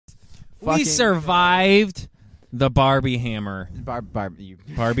We survived the Barbenheimer.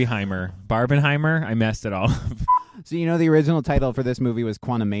 Barbenheimer. I messed it all up. So you know the original title for this movie was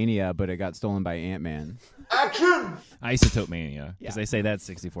Quantumania, but it got stolen by Ant-Man. Action! Isotope Mania, because they say that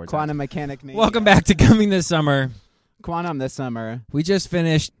 64 times. Quantum Mechanic Mania. Welcome back to Coming This Summer. Quantum this summer. We just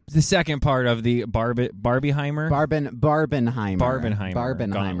finished the second part of the Barbenheimer. Barbenheimer,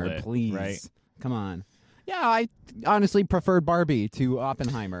 Gauntlet, please. Right? Come on. Yeah, I honestly preferred Barbie to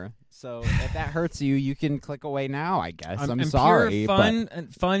Oppenheimer. So if that hurts you, you can click away now, I guess. I'm sorry. Pure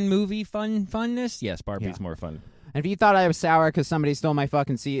fun movie, funness. Yes, Barbie's more fun. And if you thought I was sour because somebody stole my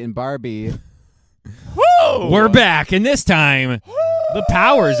fucking seat in Barbie... Woo! We're back, and this time, the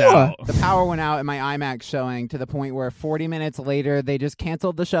power's out. The power went out in my IMAX showing to the point where 40 minutes later, they just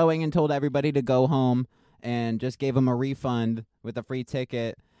canceled the showing and told everybody to go home and just gave them a refund with a free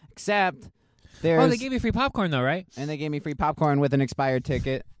ticket. Except... they gave you free popcorn though, right? And they gave me free popcorn with an expired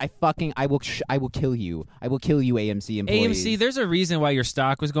ticket. I will kill you. I will kill you, AMC employees. AMC, there's a reason why your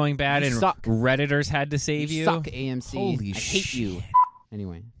stock was going bad and suck. Redditors had to save you. Suck, AMC. Holy I hate you.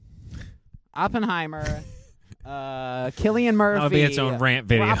 Anyway. Oppenheimer, Cillian Murphy, that'll be its own rant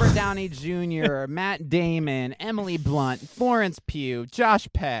video. Robert Downey Jr., Matt Damon, Emily Blunt, Florence Pugh, Josh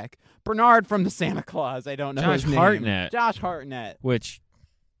Peck, Bernard from the Santa Claus. I don't know his name. Josh Hartnett. Which...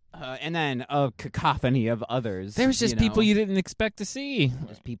 and then a cacophony of others. There's just people you didn't expect to see.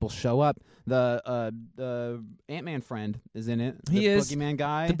 Just people show up. The Ant-Man friend is in it. He is. Boogeyman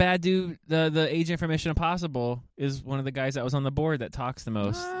guy. The bad dude, the agent from Mission Impossible, is one of the guys that was on the board that talks the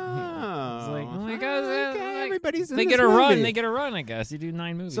most. It's like, oh my God. Okay, everybody's in they this get a movie. run. They get a run, I guess. You do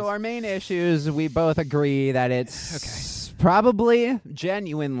 9 movies. So our main issues, we both agree that it's probably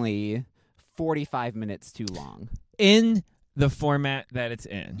genuinely 45 minutes too long. In the format that it's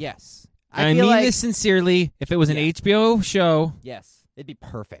in. Yes. I mean this sincerely. If it was an HBO show. Yes. It'd be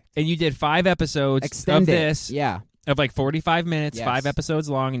perfect. And you did 5 episodes of this. Yeah. Of like 45 minutes, 5 episodes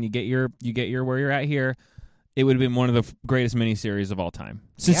long, and you get your where you're at here. It would have been one of the greatest miniseries of all time.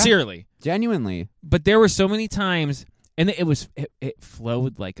 Sincerely. Yeah, genuinely. But there were so many times, and it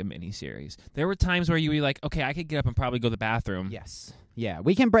flowed like a miniseries. There were times where you were like, okay, I could get up and probably go to the bathroom. Yes. Yeah,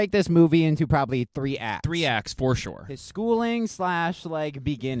 we can break this movie into probably 3 acts. 3 acts, for sure. His schooling / like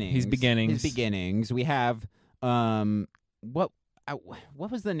beginnings. His beginnings. We have, what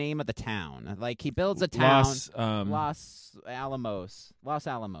was the name of the town? Like, he builds a town. Los Alamos.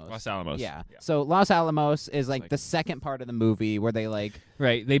 Yeah. So Los Alamos is like the second part of the movie where they like...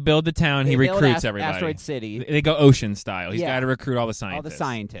 Right. They build the town. He recruits everybody. Asteroid City. They go ocean style. He's got to recruit all the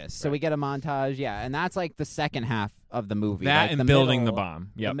scientists. Right. So we get a montage. Yeah. And that's like the second half of the movie. That like and building the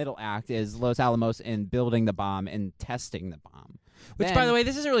bomb. The middle act is Los Alamos and building the bomb and testing the bomb. Which, by the way,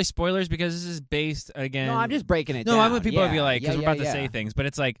 this isn't really spoilers because this is based, again... No, I'm just breaking it down. No, I want people to be like, because we're about to say things, but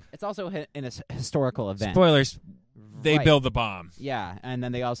it's like... It's also in a historical event. Spoilers. They build the bomb. Yeah, and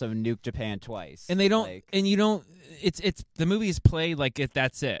then they also nuke Japan twice. And they don't... and you don't... It's the movie is played like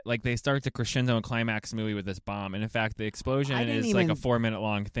that's it. Like, they start the crescendo and climax the movie with this bomb, and in fact, the explosion is like a 4-minute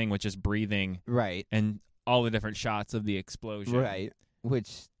long thing with just breathing. Right. And all the different shots of the explosion. Right. Which...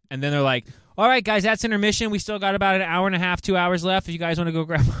 And then they're like, all right, guys, that's intermission. We still got about an hour and a half, 2 hours left if you guys want to go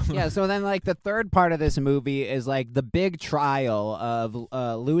grab them. Yeah, so then, like, the third part of this movie is, like, the big trial of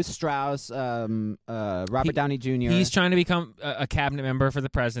Louis Strauss, Robert Downey Jr. He's trying to become a cabinet member for the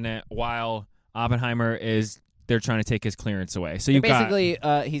president while Oppenheimer they're trying to take his clearance away. So you basically,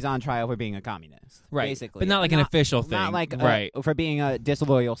 he's on trial for being a communist. Right. Basically. But not like an official thing. Not like for being a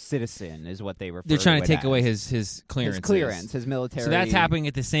disloyal citizen is what they refer to. They're trying to take away his clearance. His clearance, his military. So that's happening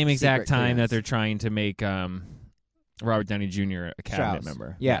at the same exact time clearance. that they're trying to make Robert Downey Jr. a cabinet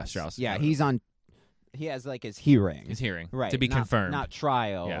member. Yeah, Strauss. Yeah, he has like his hearing. Right. To be confirmed. Not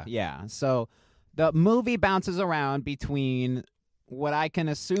trial. Yeah. So the movie bounces around between what I can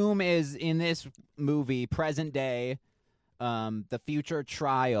assume is in this movie, present day, the future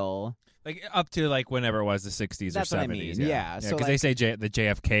trial. Like up to like whenever it was, the 60s That's or 70s. What I mean. Yeah. So because they say the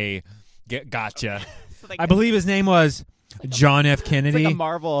JFK gotcha. So like, I believe his name was John F. Kennedy. It's like a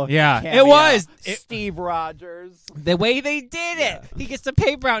Marvel cameo. It was. Steve Rogers. The way they did it. He gets the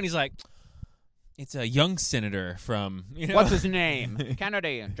paper out and he's like, it's a young senator from... What's his name?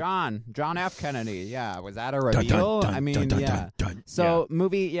 Kennedy. John F. Kennedy. Yeah. Was that a reveal? So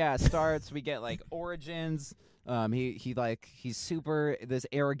movie, starts. We get like origins. He's super. This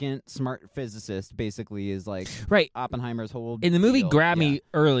arrogant, smart physicist basically is like Oppenheimer's whole. And the movie deal. grabbed me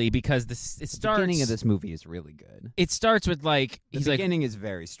early because it starts. The beginning of this movie is really good. It starts with like the beginning is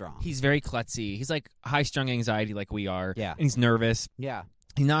very strong. He's very klutzy. He's like high-strung anxiety, like we are. Yeah, and he's nervous. Yeah.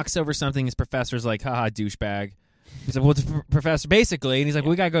 He knocks over something. His professor's like, haha, douchebag. He's like, well, the professor, basically, and he's like,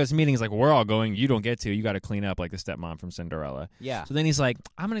 well, we gotta go to this meeting. He's like, well, we're all going. You don't get to. You got to clean up like the stepmom from Cinderella. Yeah. So then he's like,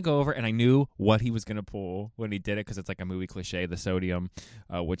 I'm gonna go over, and I knew what he was gonna pull when he did it because it's like a movie cliche, the sodium,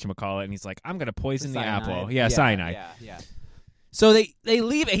 whatchamacallit, and he's like, I'm gonna poison the apple. Yeah, cyanide. Yeah. So they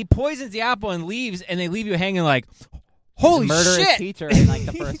leave. He poisons the apple and leaves, and they leave you hanging like, holy murder shit! His teacher in like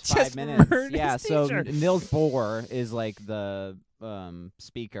the first 5 minutes. murdered Yeah. his So teacher. Niels Bohr is like the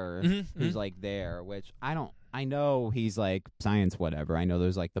speaker Mm-hmm, who's like there, which I know he's like science whatever. I know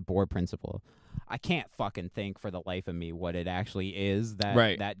there's like the Bohr principle. I can't fucking think for the life of me what it actually is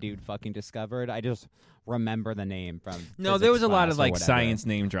that dude fucking discovered. I just remember the name from No, there was a lot of like whatever. science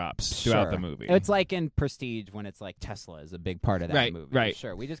name drops throughout the movie. It's like in Prestige when it's like Tesla is a big part of that movie. Right.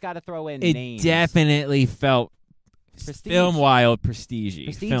 Sure. We just got to throw in It names. definitely felt Prestige. film wild, prestige-y,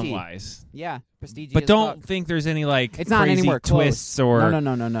 Prestige-y. film-wise. Yeah, Prestige. But don't think there's any like it's not crazy anywhere twists close. or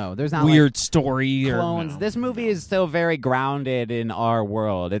No. There's not weird story like or clones. no. This movie is still very grounded in our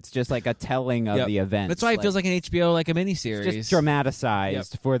world. It's just like a telling of the events. That's why it feels like an HBO like a miniseries. It's just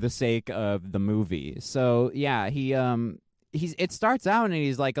dramatized for the sake of the movie. So yeah, it starts out and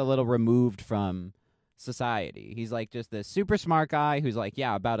he's like a little removed from society. He's like just this super smart guy who's like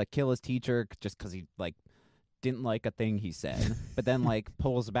about to kill his teacher just because he like didn't like a thing he said, but then like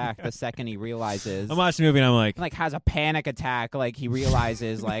pulls back the second he realizes. I'm watching the movie and I'm like has a panic attack. Like he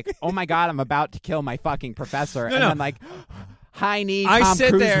realizes like, oh my God, I'm about to kill my fucking professor. No. Then like high knee. I Tom sit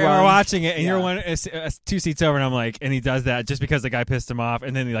Cruise there and runs. we're watching it, and Yeah. you're one 2 seats over, and I'm like, and he does that just because the guy pissed him off,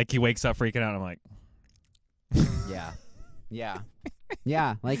 and then he wakes up freaking out. I'm like,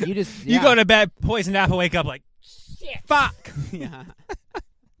 Yeah. Like you just you go to bed, poisoned apple, wake up like, shit, fuck. Yeah.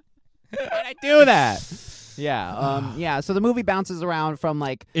 Why'd I do that? Yeah. So the movie bounces around from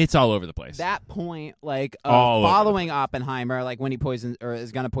like it's all over the place. that point, like All over following Oppenheimer, like when he poisons or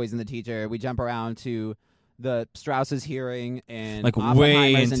is gonna poison the teacher. We jump around to the Strauss's hearing and Like, way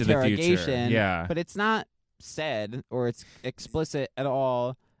Oppenheimer's into the future. interrogation. Yeah. but it's not said or it's explicit at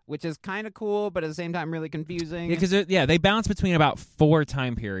all, which is kind of cool, but at the same time really confusing. Yeah, because they bounce between about 4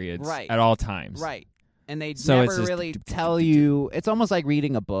 time periods Right. at all times. Right, and they So it's never just- really tell you. It's almost like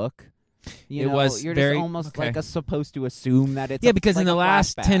reading a book. You It know, was you're very- just almost okay. like supposed to assume that it's Because like in the a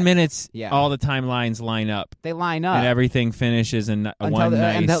last flashback. 10 minutes, Yeah. all the timelines line up, they line up and everything finishes in until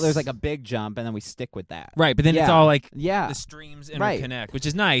nice. there's like a big jump, and then we stick with that. right, but then it's Yeah. all like Yeah, the streams Right. interconnect, which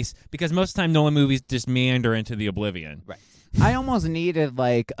is nice because most of the time Nolan movies just meander into the oblivion. Right. I almost needed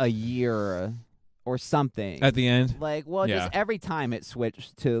like a year or something At the end, like just Yeah. every time it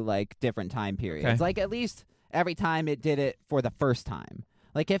switched to like different time periods. Okay. Like at least every time it did it for the first time.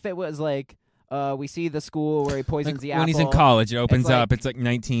 Like if it was like we see the school where he poisons like the when apple. he's in college, it opens like up. It's like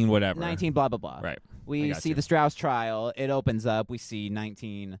 19 whatever. 19 blah blah blah. Right. I We got see you. the Strauss trial. It opens up. We see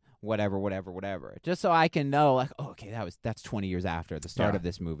 19 whatever. Just so I can know, like, oh, okay, that's 20 years after the start Yeah. of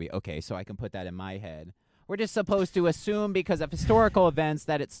this movie. Okay, so I can put that in my head. We're just supposed to assume because of historical events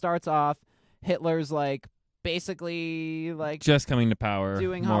that it starts off Hitler's like basically like Just coming to power,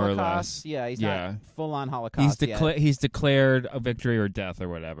 doing more Holocaust. or less. Yeah, he's Yeah. not full on Holocaust. yet. He's declared a victory or death or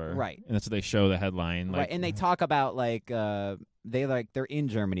whatever. Right. And that's what they show the headline. Like, Right, and they talk about like they're in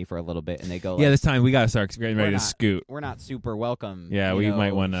Germany for a little bit, and they go like, yeah, this time we gotta start getting ready We're to not- scoot. we're not super welcome. Yeah, you we know,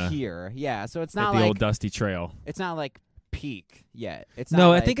 might wanna here. Yeah, so it's Hit not the like old dusty trail. it's not like peak yet. It's No, not I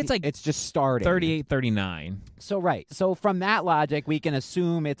like, think it's like it's just starting. 38, 39. So right. So from that logic, we can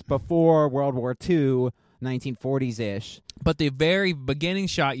assume it's before World War II, 1940s ish. But the very beginning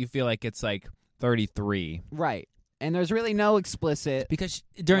shot, you feel like it's like 33. Right. And there's really no explicit. Because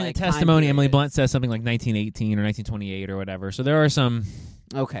during Like, the time testimony, Emily periods. Blunt says something like 1918 or 1928 or whatever. So there are some.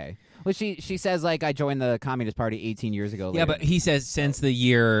 Okay. Well, she says like I joined the Communist Party 18 years ago. Yeah, later. but he says since the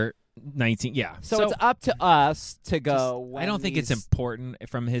year 19. Yeah. So it's up to us to go. when I don't think it's these- important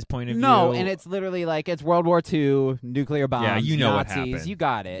from his point of view. No, and it's literally like it's World War II, nuclear bombs. Yeah, you know what Nazis. happened. You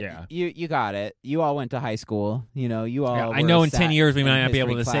got it. Yeah. You got it. You all went to high school. You know, you all. Yeah, I were know in sat 10 years we in might not be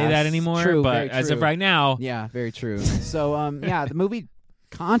able to history say that class. anymore. True, but very as of true. right now, Yeah, very true. So, yeah, the movie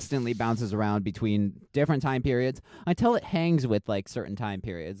constantly bounces around between different time periods until it hangs with like certain time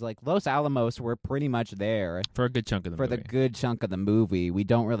periods. Like Los Alamos, we're pretty much there for a good chunk of the for movie. the good chunk of the movie. We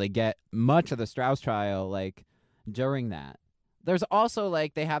don't really get much of the Strauss trial like during that. There's also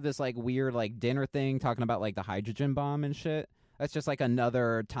like they have this like weird like dinner thing talking about like the hydrogen bomb and shit. That's just like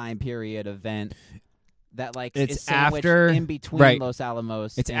another time period event that like It's is sandwiched after- in between right. Los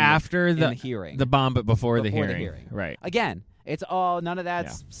Alamos. It's and after and the hearing. the bomb, but before the Before the hearing. hearing. Right. Again, it's all none of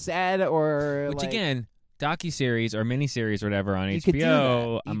that's said or Which like, again, docuseries or miniseries or whatever on You HBO. could do that.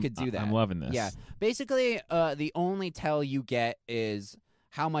 You I'm, could do that. I'm loving this. Yeah. Basically, the only tell you get is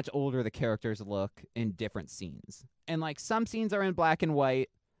how much older the characters look in different scenes. And, like, some scenes are in black and white,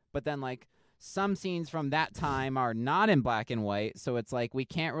 but then, like, some scenes from that time are not in black and white, so it's like we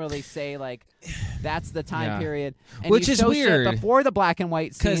can't really say, like, that's the time period. And which you is show weird. Shit before the black and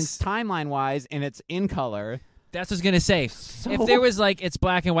white scenes, timeline-wise, and it's in color. That's what I was going to say. So, if there was, like, it's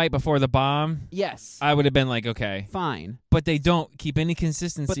black and white before the bomb, yes, I would have been like, okay. Fine. But they don't keep any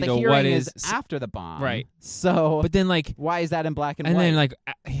consistency but the to hearing what is after the bomb. Right. So, but then, like, why is that in black and white? white? And then, like,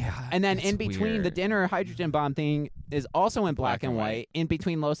 yeah. And then in between, weird. the dinner hydrogen bomb thing is also in black and white. In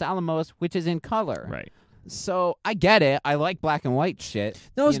between Los Alamos, which is in color. Right. So I get it. I like black and white shit.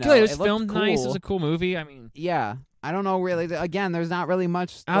 No, it was good. It was filmed cool. nice. It was a cool movie. I mean, yeah. I don't know really. Again, there's not really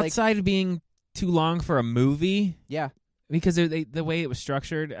much outside of being too long for a movie. Yeah. Because the way it was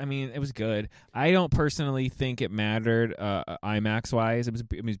structured, I mean, it was good. I don't personally think it mattered IMAX wise.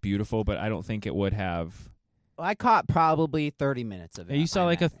 It was beautiful, but I don't think it would have. I caught probably 30 minutes of it. You saw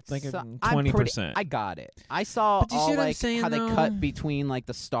like a 20%. I got it. I saw all like how they cut between like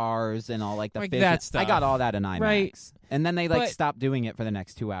the stars and all like the fish. That stuff. I got all that in IMAX. Right. And then they stopped doing it for the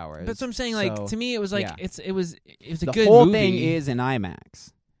next 2 hours. But so I'm saying, like, to me, it was like it was a the good whole movie. thing is in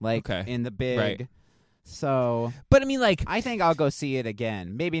IMAX, like in the big. Right. So, but I mean, like, I think I'll go see it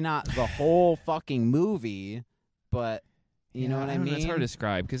again. Maybe not the whole fucking movie, but you know what I mean. It's hard to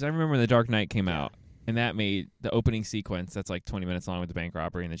describe because I remember when The Dark Knight came out, and that made the opening sequence that's like 20 minutes long with the bank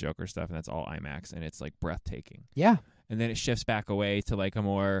robbery and the Joker stuff, and that's all IMAX, and it's like breathtaking. Yeah. And then it shifts back away to like a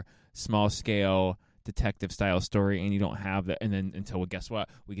more small scale detective style story, and you don't have that. And then guess what?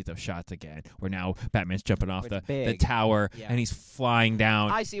 We get those shots again where now Batman's jumping off the tower and he's flying down.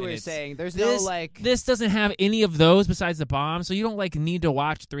 I see what you're saying. There's this doesn't have any of those besides the bomb, so you don't like need to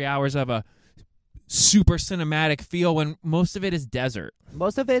watch 3 hours of a super cinematic feel when most of it is desert.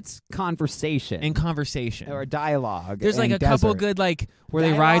 Most of it's conversation or dialogue. There's like a couple good like where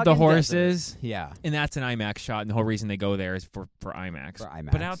they ride the horses. Yeah, and that's an IMAX shot, and the whole reason they go there is for IMAX.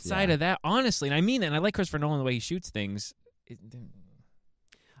 But outside of that, honestly, and I mean that, and I like Christopher Nolan the way he shoots things.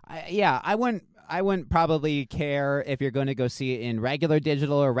 I wouldn't probably care if you're going to go see it in regular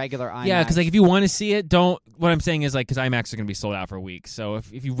digital or regular IMAX. Yeah, because like if you want to see it, don't. What I'm saying is like because IMAX are going to be sold out for weeks. So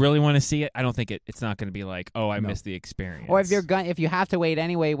if you really want to see it, I don't think it's not going to be like missed the experience. Or if you have to wait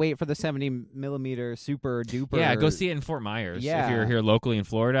anyway, wait for the 70mm super duper. Yeah, go see it in Fort Myers. Yeah. If you're here locally in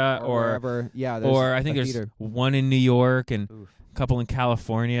Florida or wherever. Yeah, or I think there's one in New York and a couple in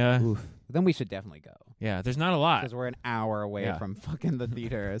California. Oof. Then we should definitely go. Yeah, there's not a lot. Because we're an hour away from fucking the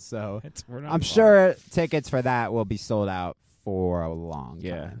theater, so I'm sure tickets for that will be sold out for a long time.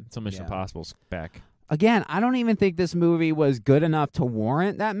 Yeah, until Mission Impossible's back. Again, I don't even think this movie was good enough to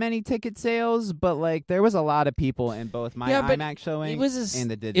warrant that many ticket sales, but like there was a lot of people in both my IMAX showing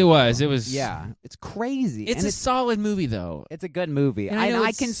and the digital. It was. Yeah, it's crazy. It's a solid movie, though. It's a good movie. And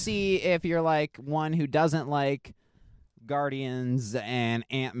I can see if you're like one who doesn't like Guardians and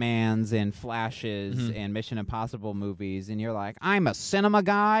Ant-Mans and Flashes and Mission Impossible movies, and you're like, I'm a cinema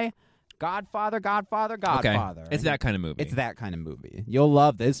guy. Godfather. Okay. It's that kind of movie. It's that kind of movie. You'll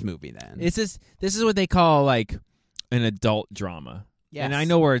love this movie then. This is what they call like an adult drama. Yes. And I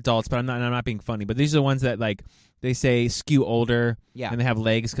know we're adults, but I'm not being funny. But these are the ones that like they say skew older. Yeah. And they have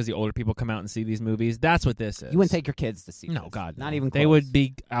legs because the older people come out and see these movies. That's what this is. You wouldn't take your kids to see this. No, God, not even close. They would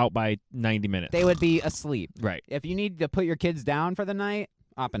be out by 90 minutes. They would be asleep. Right. If you need to put your kids down for the night,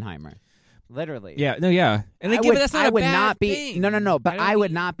 Oppenheimer. Literally. Yeah. No. Yeah. And that's not a bad thing. No. But I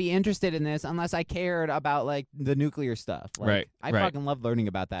would not be interested in this unless I cared about like the nuclear stuff. Like, right. I fucking loved learning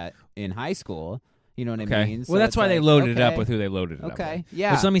about that in high school. You know what I mean? Well, that's why they loaded it up with who they loaded it up with. Okay.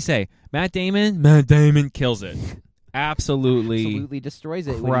 Yeah. Which let me say, Matt Damon kills it. Absolutely destroys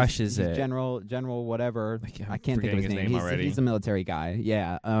it. Crushes he's it. General whatever. I can't think of his name already. He's a military guy.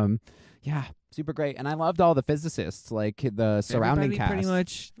 Yeah. Yeah. Super great, and I loved all the physicists, like the surrounding cast. Pretty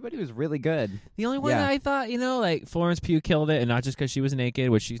much, everybody was really good. The only one that I thought, like Florence Pugh killed it, and not just because she was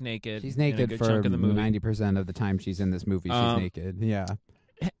naked, which she's naked. She's naked for 90% of the time she's in this movie. She's naked. Yeah,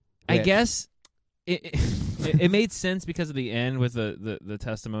 I guess it made sense because of the end with the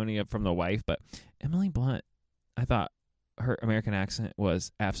testimony from the wife, but Emily Blunt, I thought her American accent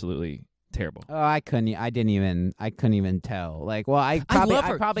was absolutely terrible. Oh, I couldn't even tell. Like, well, I love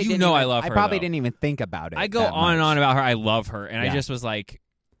her. I love her. I probably didn't even think about it. I go on and on about her. I love her, and I just was like,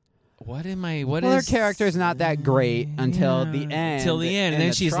 "What am I? What well, is?" Her character's not that great until the end. And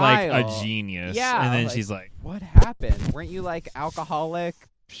then she's like a genius. Yeah, and then she's like, "What happened? Weren't you like alcoholic?"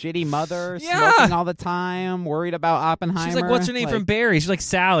 Shitty mother, smoking all the time, worried about Oppenheimer. She's like, what's her name from Barry? She's like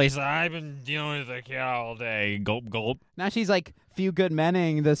Sally. She's like, I've been dealing with a kid all day. Gulp, gulp. Now she's like Few Good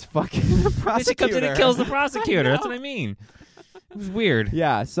Menning this fucking prosecutor. She comes in and kills the prosecutor. That's what I mean. It was weird.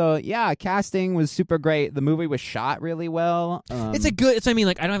 Yeah, so casting was super great. The movie was shot really well. It's a good. I mean,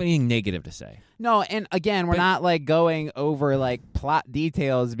 like I don't have anything negative to say. No, and again, we're not like going over like plot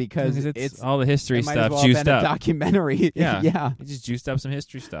details because it's all the history stuff might as well juiced have been up. A documentary. Yeah, yeah. It just juiced up some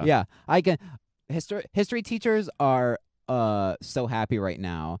history stuff. Yeah, history teachers are so happy right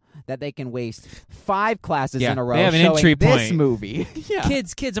now that they can waste 5 classes in a row they have an showing entry this point. movie. Yeah.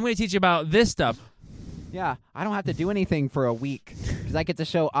 Kids, I'm going to teach you about this stuff. Yeah, I don't have to do anything for a week because I get to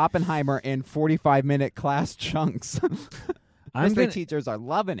show Oppenheimer in 45-minute class chunks. History teachers are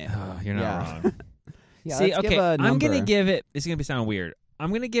loving it. Oh, you're not wrong. Yeah, See, let's okay, give a I'm going to number. give it. It's going to sound weird. I'm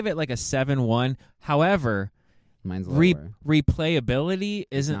going to give it like a 7-1. However, Mine's lower. replayability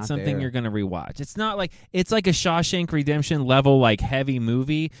isn't not something there. you're going to rewatch. It's not like it's like a Shawshank Redemption level like heavy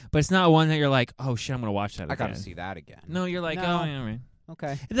movie, but it's not one that you're like, oh shit, I'm going to watch that I again. got to see that again. No, you're like, No. oh, yeah, right.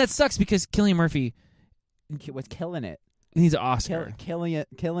 Okay. And that sucks because Cillian Murphy Was killing it. needs an Oscar. Killing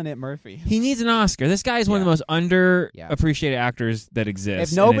it, Murphy. He needs an Oscar. This guy is one of the most underappreciated actors that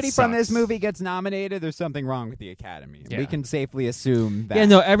exists. If nobody and it from this sucks. movie gets nominated, there's something wrong with the Academy. Yeah. We can safely assume that. Yeah,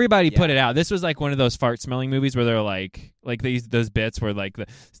 no, everybody put it out. This was like one of those fart-smelling movies where they're like those bits where like the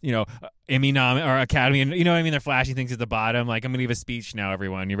Emmy or Academy, and you know what I mean? They're flashing things at the bottom. Like, I'm gonna give a speech now,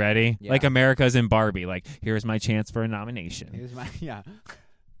 everyone. You ready? Yeah. Like America's in Barbie. Like, here's my chance for a nomination. Here's my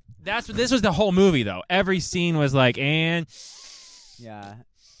That's what this was. The whole movie though. Every scene was like, and Yeah.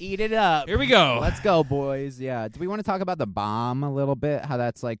 Eat it up. here we go. Let's go, boys. Yeah. Do we want to talk about the bomb a little bit? How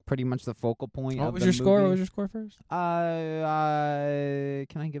that's like pretty much the focal point What of was the your score? movie? What was your score first? Can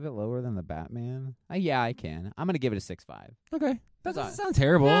I give it lower than the Batman? Yeah, I can. I'm gonna give it a 6.5. Okay, that Sorry. doesn't sound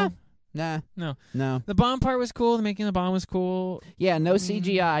terrible. Nah. No. No. The bomb part was cool. The making of the bomb was cool. Yeah, no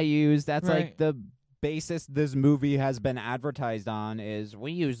CGI used. That's Right. like the basis this movie has been advertised on is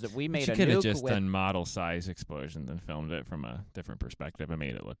we made She a could have nuke just with done model size explosions and filmed it from a different perspective and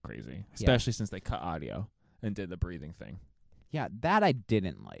made it look crazy. Especially since they cut audio and did the breathing thing. Yeah, that I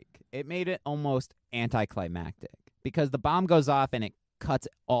didn't like. It made it almost anticlimactic because the bomb goes off and it cuts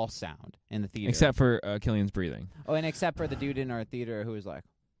all sound in the theater. Except for Killian's breathing. Oh, and except for the dude in our theater who was like,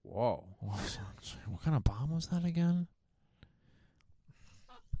 whoa. What kind of bomb was that again?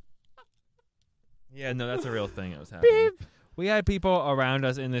 Yeah, no, that's a real thing that was happening. Beep. We had people around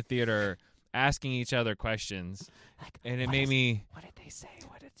us in the theater asking each other questions, and it made me... What did they say?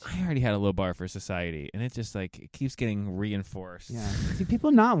 I already had a low bar for society, and it just, like, it keeps getting reinforced. Yeah. See,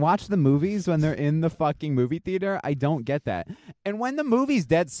 people not watch the movies when they're in the fucking movie theater? I don't get that. And when the movie's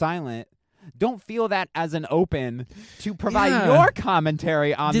dead silent, don't feel that as an open to provide your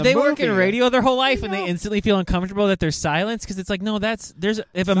commentary on the movie. Did they work in radio their whole life and they instantly feel uncomfortable that there's silence? Because it's like, no,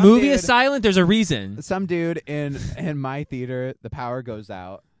 if a movie is silent, there's a reason. Some dude in my theater, the power goes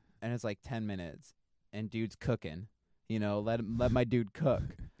out, and it's like 10 minutes, and dude's cooking. You know, let my dude cook.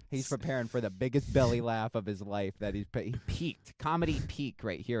 He's preparing for the biggest belly laugh of his life that he peaked. Comedy peak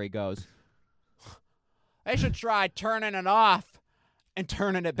right here. He goes, I should try turning it off and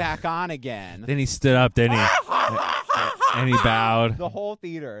turning it back on again. Then he stood up, didn't he? And he bowed. The whole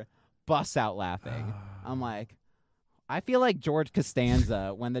theater busts out laughing. I'm like, I feel like George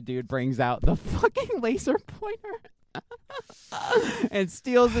Costanza when the dude brings out the fucking laser pointer and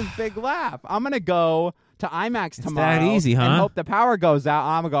steals his big laugh. I'm going to go to IMAX tomorrow. That easy, huh? And hope the power goes out.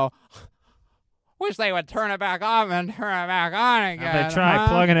 I'm going to go, wish they would turn it back off and turn it back on again. They try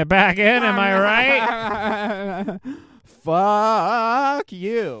plugging it back in, am I right? Fuck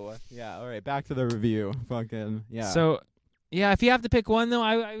you. Yeah, all right, back to the review. Fucking, yeah. So, yeah, if you have to pick one, though,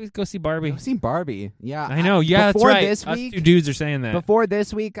 I would go see Barbie. I've seen Barbie. Yeah. I know. Yeah, that's before right. This Us week, two dudes are saying that. Before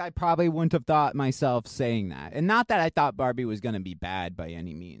this week, I probably wouldn't have thought myself saying that. And not that I thought Barbie was going to be bad by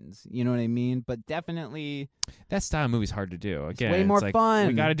any means. You know what I mean? But definitely... That style of movie's hard to do. Again, way more it's like, fun.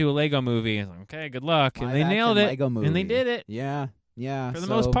 We got to do a Lego movie. It's like, okay, good luck. And they Live-action nailed it. Lego movie. And they did it. Yeah, yeah. For the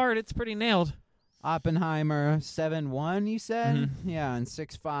most part, it's pretty nailed. Oppenheimer 7-1, you said? Mm-hmm. Yeah, and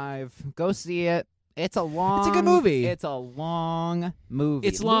 6.5. Go see it. It's a long... It's a good movie. It's a long movie.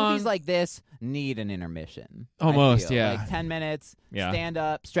 It's long. Movies like this need an intermission. Almost, I feel. yeah. Like 10 minutes, Yeah. stand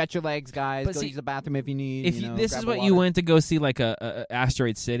up, stretch your legs, guys, But go see, use the bathroom if you need. If this grab is a what water. you went to go see, like a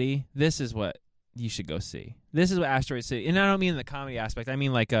Asteroid City, this is what you should go see. This is what Asteroid City, and I don't mean in the comedy aspect. I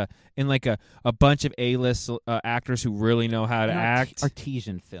mean like a bunch of A-list actors who really know how to act.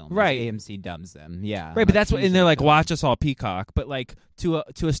 Artesian film, Right? AMC dubs them, yeah. Right, but that's what, and they're like, film. watch us all Peacock, but like to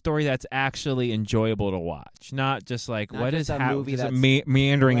a story that's actually enjoyable to watch, not just like Not what just is a movie that's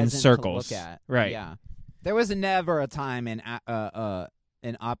meandering in pleasant to circles. look at. Right? Yeah. There was never a time in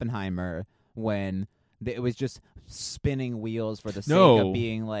Oppenheimer when it was just spinning wheels for the sake of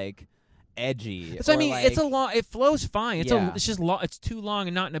being like edgy. That's what I mean. Like, It's a long. It flows fine. It's just long. It's too long,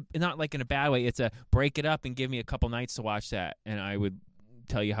 and not like in a bad way. It's a break it up and give me a couple nights to watch that, and I would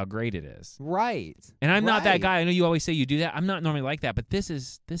tell you how great it is. Right. And I'm not that guy. I know you always say you do that. I'm not normally like that, but this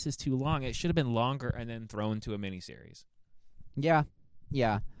is too long. It should have been longer and then thrown to a miniseries. Yeah.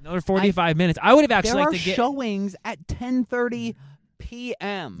 Yeah. Another 45 minutes. I would have actually liked to get showings at 10:30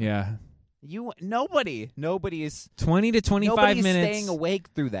 p.m. Yeah. Nobody is 20 to 25 minutes staying awake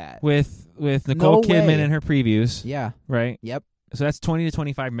through that. with Nicole Kidman and her previews. Yeah. Right? Yep. So that's 20 to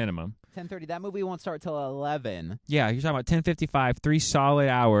 25 minimum. 10:30. That movie won't start till 11. Yeah, you're talking about 10:55, 3 solid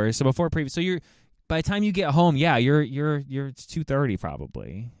hours. So before preview. So by the time you get home, yeah, you're it's 2:30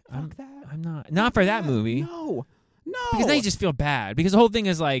 probably. Fuck that. I'm not for that movie. No. Because then you just feel bad. Because the whole thing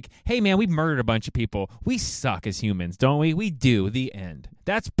is like, hey, man, we murdered a bunch of people. We suck as humans, don't we? We do. The end.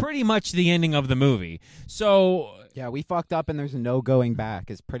 That's pretty much the ending of the movie. So... yeah, we fucked up and there's no going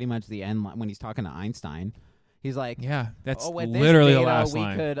back is pretty much the end when he's talking to Einstein. He's like... yeah, that's with literally this data, the last we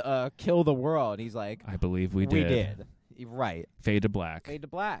line. We could kill the world. He's like... I believe we did. We did. Right. Fade to black. Fade to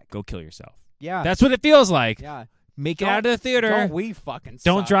black. Go kill yourself. Yeah. That's what it feels like. Yeah. Make it out of the theater. Don't we fucking suck.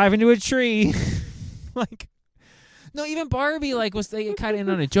 Don't drive into a tree. Like... no, even Barbie was they kind of in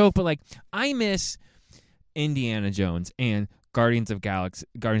on a joke, but I miss Indiana Jones and Guardians of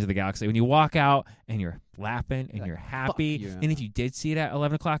the Galaxy. When you walk out and you're laughing and you're happy, you. and if you did see it at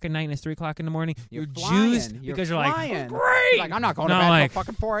 11 o'clock at night and it's 3 o'clock in the morning, you're flying. juiced because you're flying. like, great. Like, I'm not going to bed till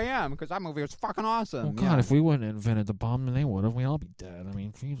fucking 4 a.m. because that movie was fucking awesome. Oh God, if we wouldn't have invented the bomb, then they would have. We'd all be dead. I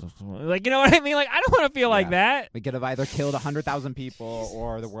mean, Jesus. You know what I mean? I don't want to feel like that. We could have either killed 100,000 people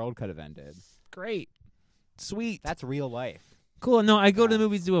or the world could have ended. Great. Sweet. That's real life. Cool. No, I go to the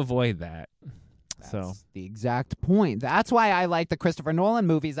movies to avoid that. That's the exact point. That's why I like the Christopher Nolan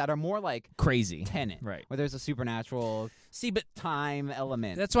movies that are more like crazy. Tenet, right? Where there's a supernatural time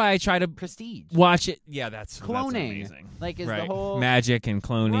element. That's why I try to Prestige. Watch it. Yeah, that's cloning. That's amazing. Is right. the whole magic and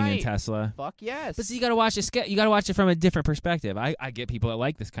cloning and Tesla. Fuck yes. But you got to watch it. You got to watch it from a different perspective. I get people that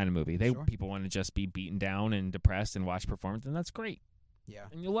like this kind of movie. People want to just be beaten down and depressed and watch performance, and that's great. Yeah,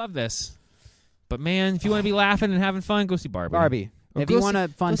 and you'll love this. But man, if you want to be laughing and having fun, go see Barbie. If you want a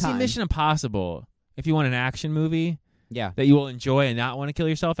fun time, go see Mission Impossible. If you want an action movie, that you will enjoy and not want to kill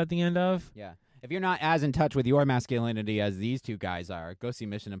yourself at the end of. Yeah. If you're not as in touch with your masculinity as these two guys are, go see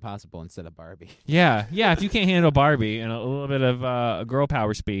Mission Impossible instead of Barbie. Yeah. If you can't handle Barbie and a little bit of girl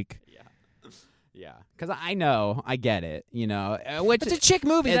power speak. Yeah. Because I get it. Which it's a chick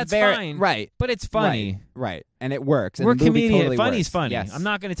movie. That's fine, right? But it's funny, right? And it works. We're comedian. Totally Funny's works. funny. Yes. I'm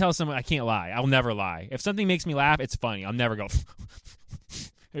not going to tell someone I can't lie. I'll never lie. If something makes me laugh, it's funny. I'll never go.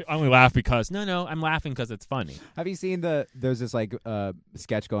 I only laugh because no, I'm laughing because it's funny. Have you seen there's this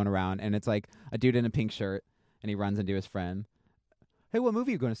sketch going around, and it's like a dude in a pink shirt, and he runs into his friend. Hey, what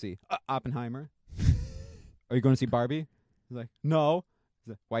movie are you going to see? Oppenheimer. Are you going to see Barbie? He's like, no. He's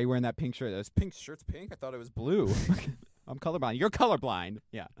like, why are you wearing that pink shirt? This pink shirt's pink? I thought it was blue. I'm colorblind. You're colorblind.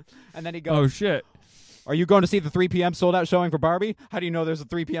 Yeah. And then he goes, oh shit. Are you going to see the 3 p.m. sold-out showing for Barbie? How do you know there's a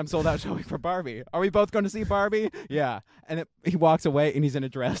 3 p.m. sold-out showing for Barbie? Are we both going to see Barbie? Yeah. And he walks away, and he's in a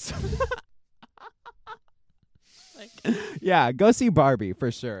dress. Yeah, go see Barbie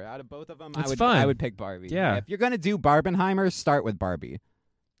for sure. Out of both of them, I would pick Barbie. Yeah. If you're going to do Barbenheimer, start with Barbie.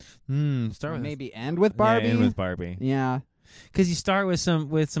 Start with maybe end with Barbie. Yeah, end with Barbie. Yeah. Because you start with some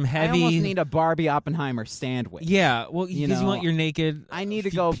heavy. I almost need a Barbie Oppenheimer sandwich. Yeah, well, because you want your naked. I need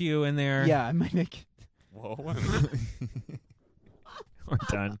to go pew in there. Yeah, my naked. Whoa. We're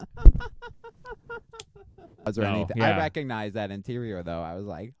done. I recognize that interior though. I was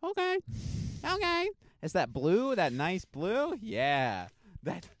like, okay. It's that blue, that nice blue. Yeah.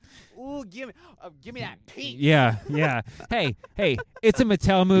 That. Ooh, give me that pink. Yeah. Hey, it's a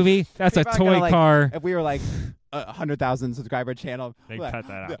Mattel movie. That's a toy car. If we were like 100,000 subscriber channel, they cut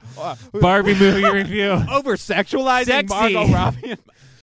that out. Barbie movie review. Over sexualizing Margot Robbie.